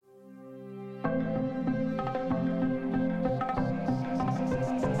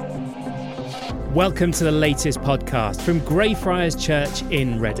Welcome to the latest podcast from Greyfriars Church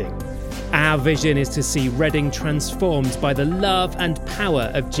in Reading. Our vision is to see Reading transformed by the love and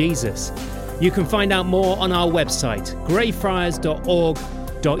power of Jesus. You can find out more on our website,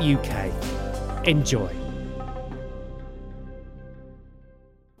 greyfriars.org.uk. Enjoy.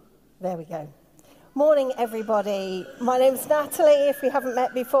 There we go. Morning, everybody. My name's Natalie. If we haven't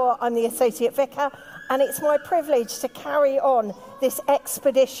met before, I'm the Associate Vicar, and it's my privilege to carry on this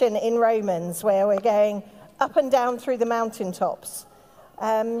expedition in Romans where we're going up and down through the mountaintops.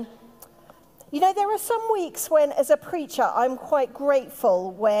 There are some weeks when, as a preacher, I'm quite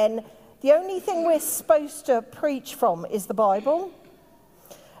grateful when the only thing we're supposed to preach from is the Bible.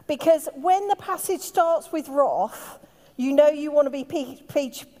 Because when the passage starts with wrath, you know you want to be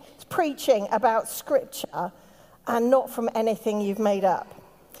preaching about Scripture and not from anything you've made up.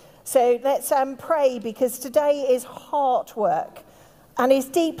 So let's pray, because today is heart work and is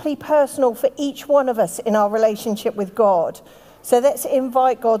deeply personal for each one of us in our relationship with God. So let's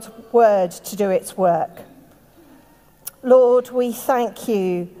invite God's word to do its work. Lord, we thank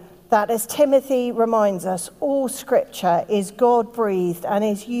you that, as Timothy reminds us, all Scripture is God-breathed and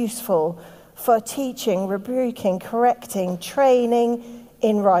is useful for teaching, rebuking, correcting, training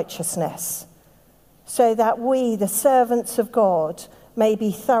in righteousness, so that we, the servants of God, may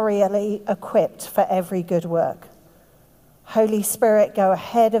be thoroughly equipped for every good work. Holy Spirit, go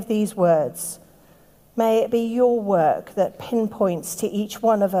ahead of these words. May it be your work that pinpoints to each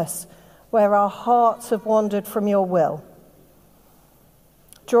one of us where our hearts have wandered from your will.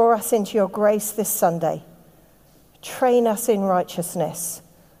 Draw us into your grace this Sunday. Train us in righteousness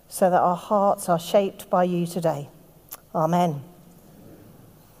so that our hearts are shaped by you today. Amen.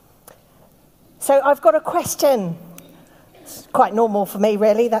 So I've got a question. It's quite normal for me,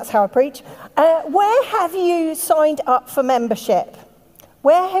 really. That's how I preach. Where have you signed up for membership?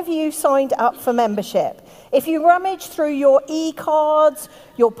 Where have you signed up for membership? If you rummage through your e-cards,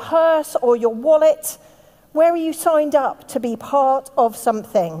 your purse or your wallet, where are you signed up to be part of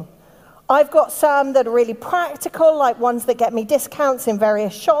something? I've got some that are really practical, like ones that get me discounts in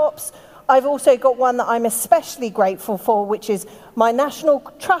various shops. I've also got one that I'm especially grateful for, which is my National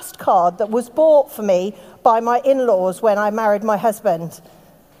Trust card that was bought for me by my in-laws when I married my husband.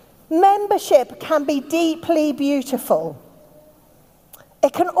 Membership can be deeply beautiful.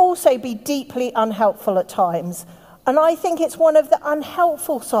 It can also be deeply unhelpful at times. And I think it's one of the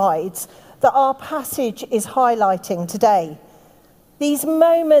unhelpful sides that our passage is highlighting today. These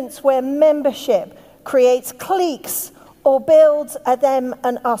moments where membership creates cliques or builds a them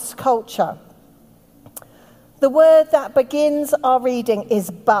and us culture. The word that begins our reading is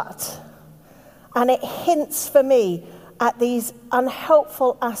but, and it hints for me at these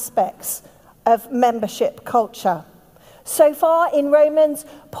unhelpful aspects of membership culture. So far in Romans,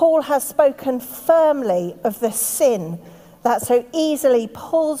 Paul has spoken firmly of the sin that so easily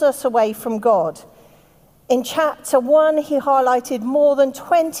pulls us away from God. In chapter 1, he highlighted more than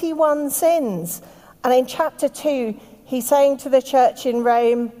 21 sins. And in chapter 2, he's saying to the church in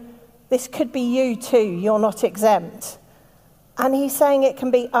Rome, this could be you too, you're not exempt. And he's saying it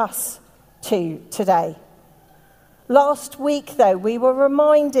can be us too today. Last week, though, we were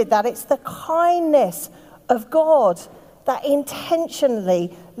reminded that it's the kindness of God that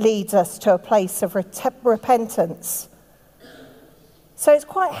intentionally leads us to a place of repentance. So it's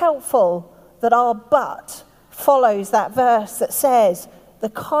quite helpful that our but follows that verse that says the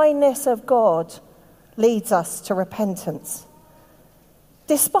kindness of God leads us to repentance.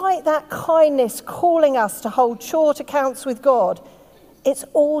 Despite that kindness calling us to hold short accounts with God, it's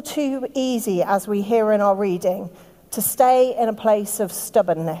all too easy, as we hear in our reading, to stay in a place of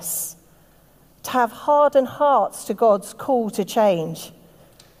stubbornness, to have hardened hearts to God's call to change.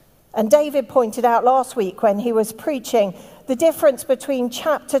 And David pointed out last week when he was preaching the difference between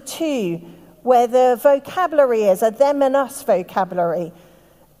chapter 2, where the vocabulary is a them and us vocabulary,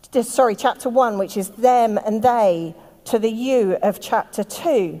 chapter 1, which is them and they, to the you of chapter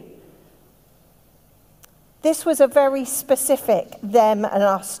 2. This was a very specific them and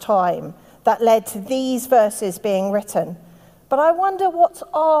us time that led to these verses being written. But I wonder what's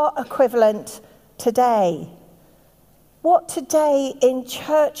our equivalent today? What today in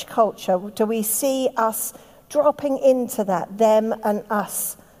church culture do we see us dropping into that them and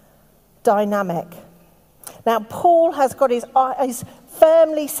us dynamic? Now, Paul has got his eyes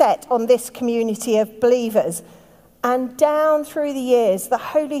firmly set on this community of believers. And down through the years, the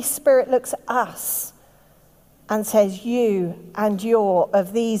Holy Spirit looks at us and says, you and your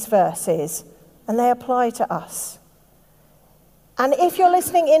of these verses, and they apply to us. And if you're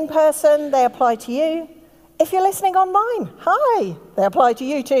listening in person, they apply to you. If you're listening online, hi, they apply to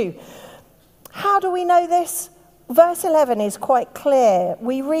you too. How do we know this? Verse 11 is quite clear.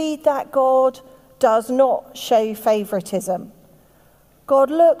 We read that God does not show favoritism. God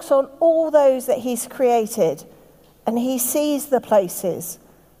looks on all those that he's created, and he sees the places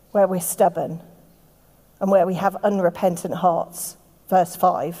where we're stubborn and where we have unrepentant hearts, verse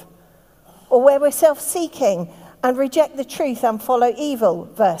 5, or where we're self-seeking and reject the truth and follow evil,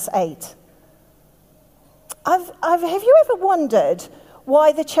 verse 8. Have you ever wondered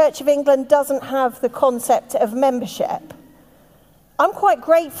why the Church of England doesn't have the concept of membership? I'm quite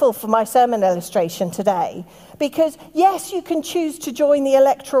grateful for my sermon illustration today because, yes, you can choose to join the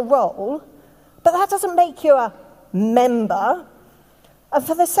electoral roll, but that doesn't make you a member. And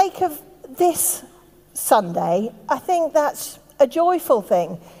for the sake of this Sunday, I think that's a joyful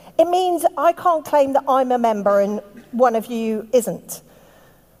thing. It means I can't claim that I'm a member and one of you isn't.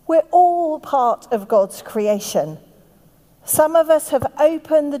 We're all part of God's creation. Some of us have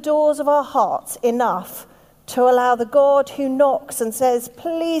opened the doors of our hearts enough to allow the God who knocks and says,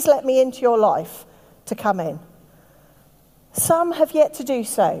 please let me into your life, to come in. Some have yet to do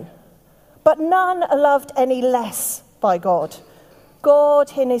so, but none are loved any less by God.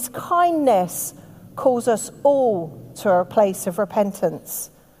 God, in his kindness, calls us all to a place of repentance.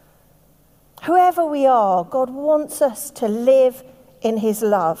 Whoever we are, God wants us to live in his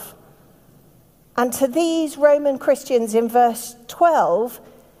love. And to these Roman Christians in verse 12,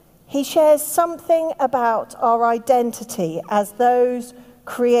 he shares something about our identity as those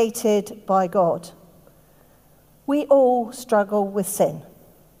created by God. We all struggle with sin.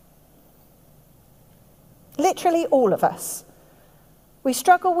 Literally all of us. We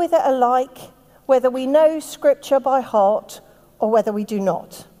struggle with it alike, whether we know Scripture by heart or whether we do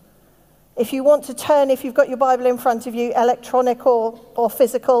not. If you want to turn, if you've got your Bible in front of you, electronic or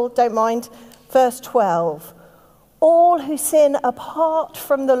physical, don't mind, verse 12. All who sin apart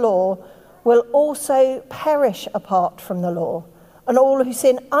from the law will also perish apart from the law, and all who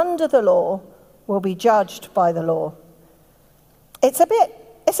sin under the law will be judged by the law. It's a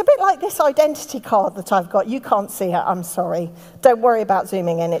bit like this identity card that I've got. You can't see it, I'm sorry. Don't worry about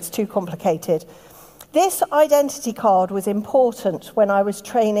zooming in, it's too complicated. This identity card was important when I was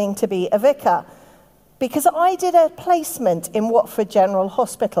training to be a vicar, because I did a placement in Watford General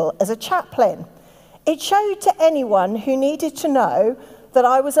Hospital as a chaplain. It showed to anyone who needed to know that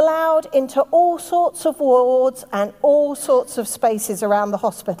I was allowed into all sorts of wards and all sorts of spaces around the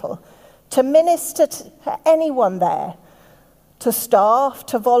hospital to minister to anyone there, to staff,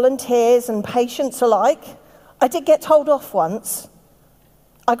 to volunteers and patients alike. I did get told off once.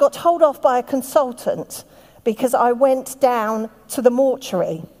 I got told off by a consultant because I went down to the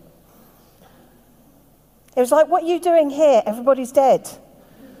mortuary. It was like, what are you doing here? Everybody's dead.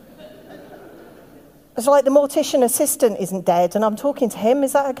 It's like the mortician assistant isn't dead and I'm talking to him.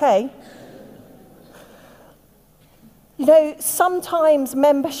 Is that okay? You know, sometimes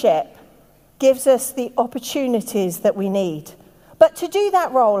membership gives us the opportunities that we need. But to do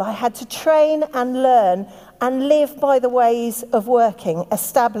that role, I had to train and learn and live by the ways of working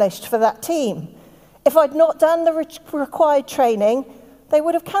established for that team. If I'd not done the required training, they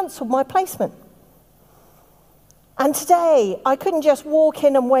would have cancelled my placement. And today, I couldn't just walk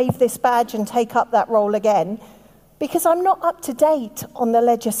in and wave this badge and take up that role again, because I'm not up to date on the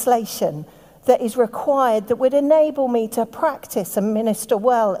legislation that is required that would enable me to practice and minister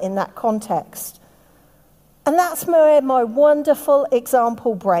well in that context. And that's where my wonderful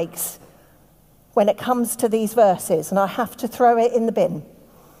example breaks when it comes to these verses, and I have to throw it in the bin.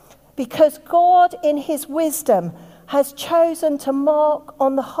 Because God, in his wisdom, has chosen to mark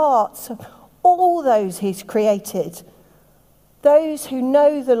on the hearts of all those he's created, those who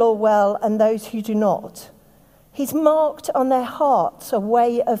know the law well and those who do not. He's marked on their hearts a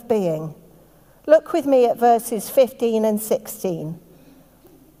way of being. Look with me at verses 15 and 16.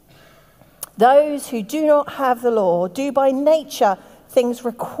 Those who do not have the law do by nature things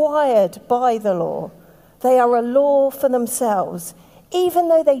required by the law. They are a law for themselves, even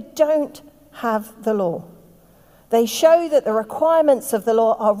though they don't have the law. They show that the requirements of the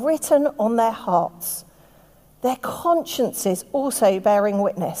law are written on their hearts, their consciences also bearing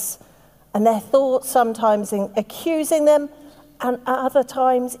witness, and their thoughts sometimes accusing them and at other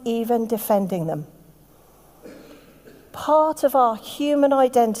times even defending them. Part of our human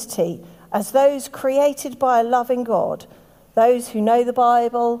identity as those created by a loving God, those who know the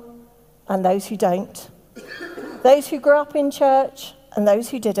Bible and those who don't, those who grew up in church and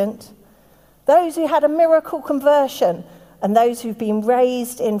those who didn't, those who had a miracle conversion and those who've been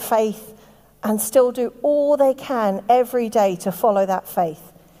raised in faith and still do all they can every day to follow that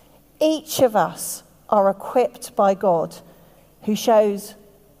faith. Each of us are equipped by God, who shows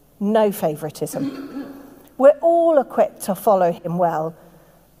no favouritism. We're all equipped to follow him well.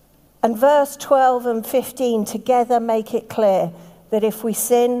 And verse 12 and 15 together make it clear that if we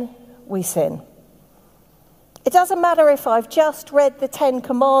sin, we sin. It doesn't matter if I've just read the 10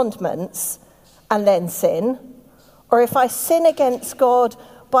 Commandments and then sin, or if I sin against God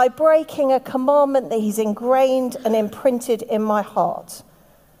by breaking a commandment that he's ingrained and imprinted in my heart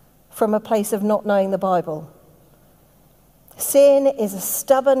from a place of not knowing the Bible. Sin is a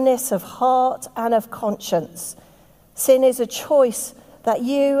stubbornness of heart and of conscience. Sin is a choice that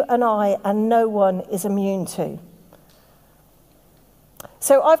you and I and no one is immune to.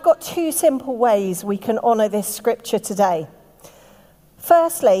 So I've got 2 simple ways we can honour this scripture today.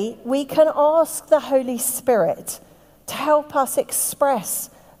 Firstly, we can ask the Holy Spirit to help us express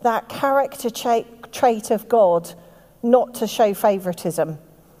that character trait of God, not to show favouritism.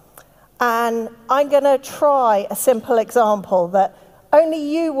 And I'm going to try a simple example that only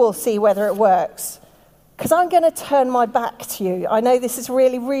you will see whether it works. Because I'm going to turn my back to you. I know this is a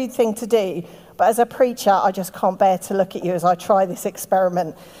really rude thing to do, but as a preacher, I just can't bear to look at you as I try this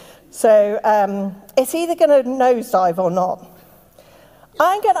experiment. So it's either going to nosedive or not.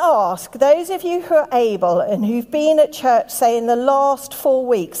 I'm going to ask those of you who are able and who've been at church, say, in the last 4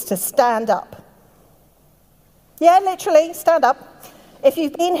 weeks, to stand up. Yeah, literally, stand up. If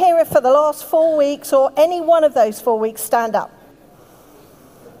you've been here for the last 4 weeks or any one of those 4 weeks, stand up.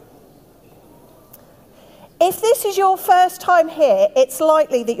 If this is your first time here, it's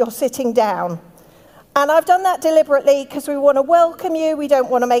likely that you're sitting down. And I've done that deliberately because we want to welcome you. We don't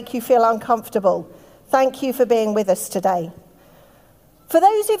want to make you feel uncomfortable. Thank you for being with us today. For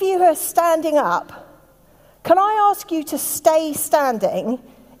those of you who are standing up, can I ask you to stay standing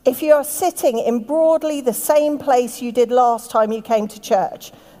if you are sitting in broadly the same place you did last time you came to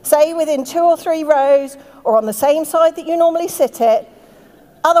church? Say within 2 or 3 rows or on the same side that you normally sit at.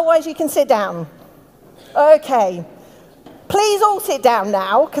 Otherwise, you can sit down. Okay. Please all sit down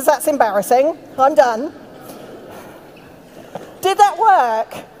now, because that's embarrassing. I'm done. Did that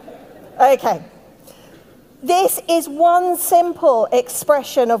work? Okay. This is one simple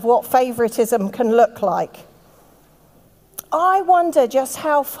expression of what favouritism can look like. I wonder just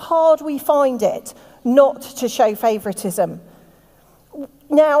how hard we find it not to show favouritism.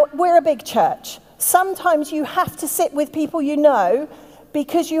 Now, we're a big church. Sometimes you have to sit with people you know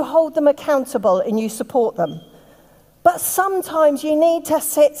because you hold them accountable and you support them. But sometimes you need to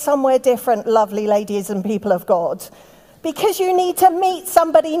sit somewhere different, lovely ladies and people of God, because you need to meet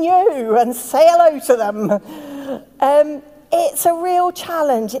somebody new and say hello to them. It's a real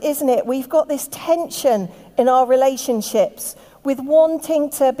challenge, isn't it? We've got this tension in our relationships with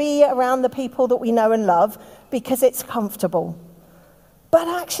wanting to be around the people that we know and love because it's comfortable. But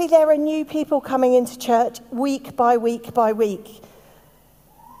actually there are new people coming into church week by week by week.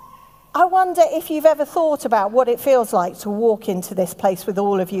 I wonder if you've ever thought about what it feels like to walk into this place with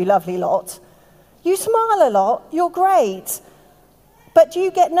all of you lovely lot. You smile a lot, you're great, but do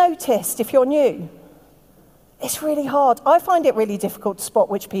you get noticed if you're new? It's really hard. I find it really difficult to spot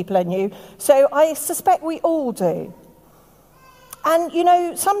which people are new, so I suspect we all do. And, you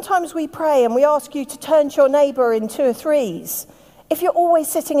know, sometimes we pray and we ask you to turn to your neighbour in 2 or 3s. If you're always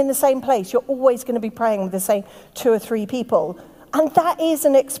sitting in the same place, you're always going to be praying with the same 2 or 3 people. And that is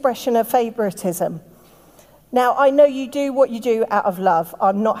an expression of favouritism. Now, I know you do what you do out of love.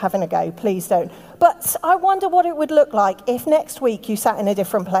 I'm not having a go, please don't. But I wonder what it would look like if next week you sat in a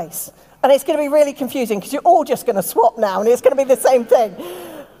different place. And it's going to be really confusing because you're all just going to swap now and it's going to be the same thing.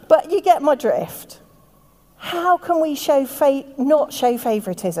 But you get my drift. How can we not show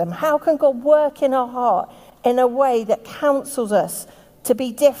favouritism? How can God work in our heart in a way that counsels us to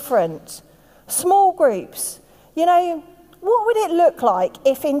be different? Small groups. You know, what would it look like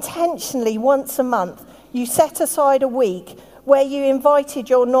if intentionally once a month you set aside a week where you invited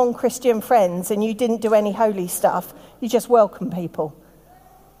your non-Christian friends and you didn't do any holy stuff, you just welcome people?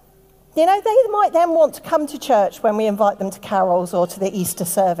 You know, they might then want to come to church when we invite them to carols or to the Easter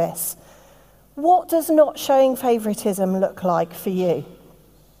service. What does not showing favouritism look like for you?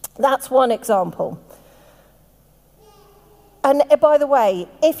 That's one example. And by the way,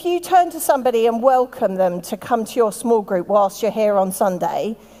 if you turn to somebody and welcome them to come to your small group whilst you're here on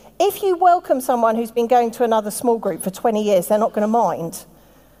Sunday, if you welcome someone who's been going to another small group for 20 years, they're not going to mind.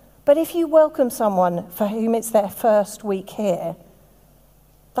 But if you welcome someone for whom it's their first week here,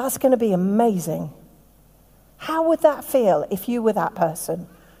 that's going to be amazing. How would that feel if you were that person?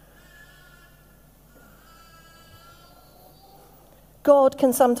 God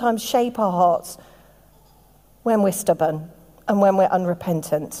can sometimes shape our hearts when we're stubborn and when we're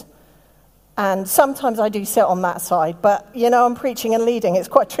unrepentant. And sometimes I do sit on that side, but, I'm preaching and leading. It's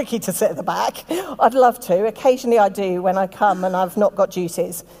quite tricky to sit at the back. I'd love to. Occasionally I do when I come and I've not got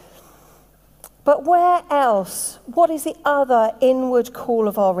juices. But where else? What is the other inward call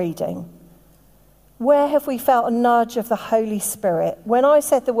of our reading? Where have we felt a nudge of the Holy Spirit? When I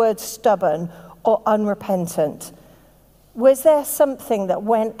said the word stubborn or unrepentant, was there something that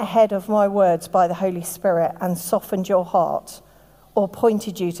went ahead of my words by the Holy Spirit and softened your heart or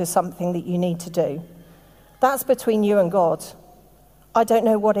pointed you to something that you need to do? That's between you and God. I don't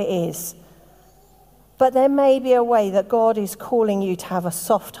know what it is. But there may be a way that God is calling you to have a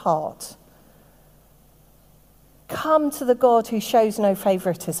soft heart. Come to the God who shows no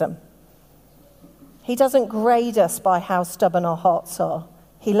favoritism. He doesn't grade us by how stubborn our hearts are.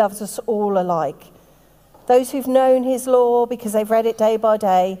 He loves us all alike. Those who've known his law because they've read it day by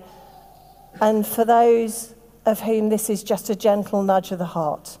day, and for those of whom this is just a gentle nudge of the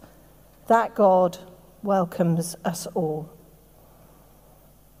heart, that God welcomes us all.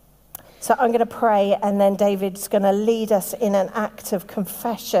 So I'm going to pray, and then David's going to lead us in an act of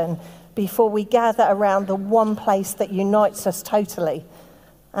confession before we gather around the one place that unites us totally,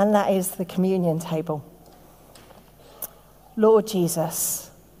 and that is the communion table. Lord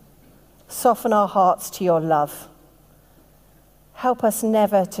Jesus, soften our hearts to your love. Help us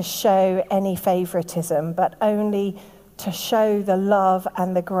never to show any favoritism, but only to show the love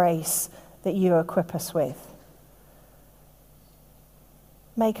and the grace that you equip us with.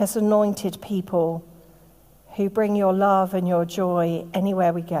 Make us anointed people who bring your love and your joy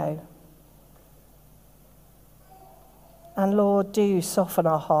anywhere we go. And Lord, do soften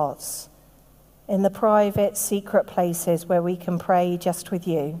our hearts in the private, secret places where we can pray just with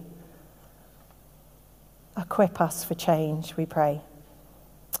you. Equip us for change, we pray.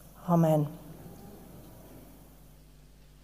 Amen.